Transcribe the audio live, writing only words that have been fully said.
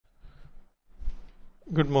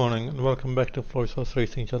Good morning and welcome back to Floyd's horse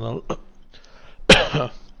racing channel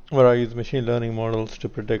where I use machine learning models to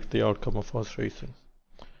predict the outcome of horse racing.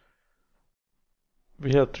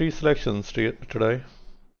 We have three selections today,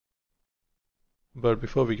 but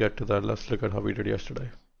before we get to that, let's look at how we did yesterday.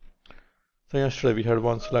 So yesterday we had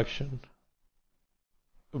one selection,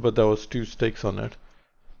 but there was two stakes on it.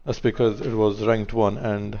 That's because it was ranked 1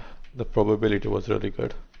 and the probability was really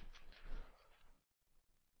good.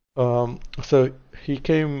 So he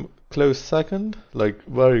came close second, like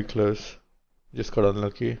very close, just got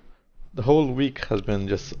unlucky. The whole week has been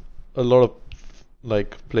just a lot of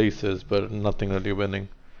like places, but nothing really winning.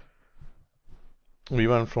 We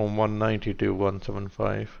went from 190 to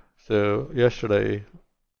 175. So yesterday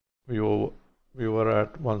we were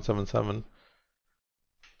at 177.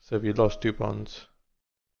 So we lost £2.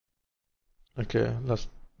 Okay, let's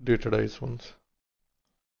do today's ones.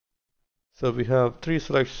 So we have three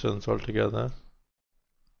selections altogether.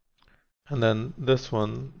 And then this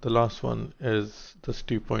one, the last one, is there's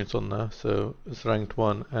 2 points on there, so it's ranked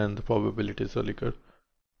 1 and the probability is really good.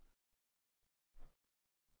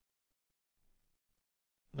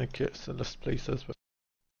 Okay, so let's place this.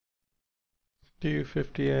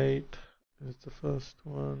 258 is the first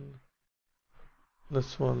one.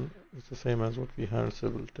 This one is the same as what we had, so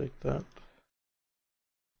we'll take that.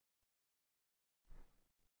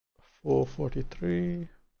 443.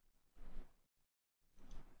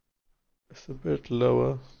 It's a bit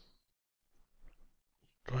lower.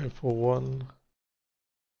 Try for 1.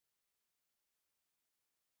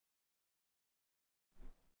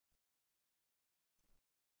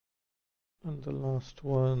 And the last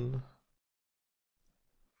one,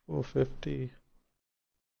 450.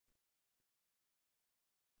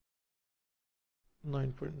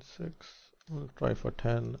 9.6. We'll try for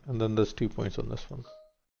 10, and then there's 2 points on this one.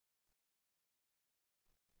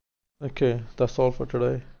 Okay, that's all for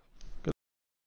today.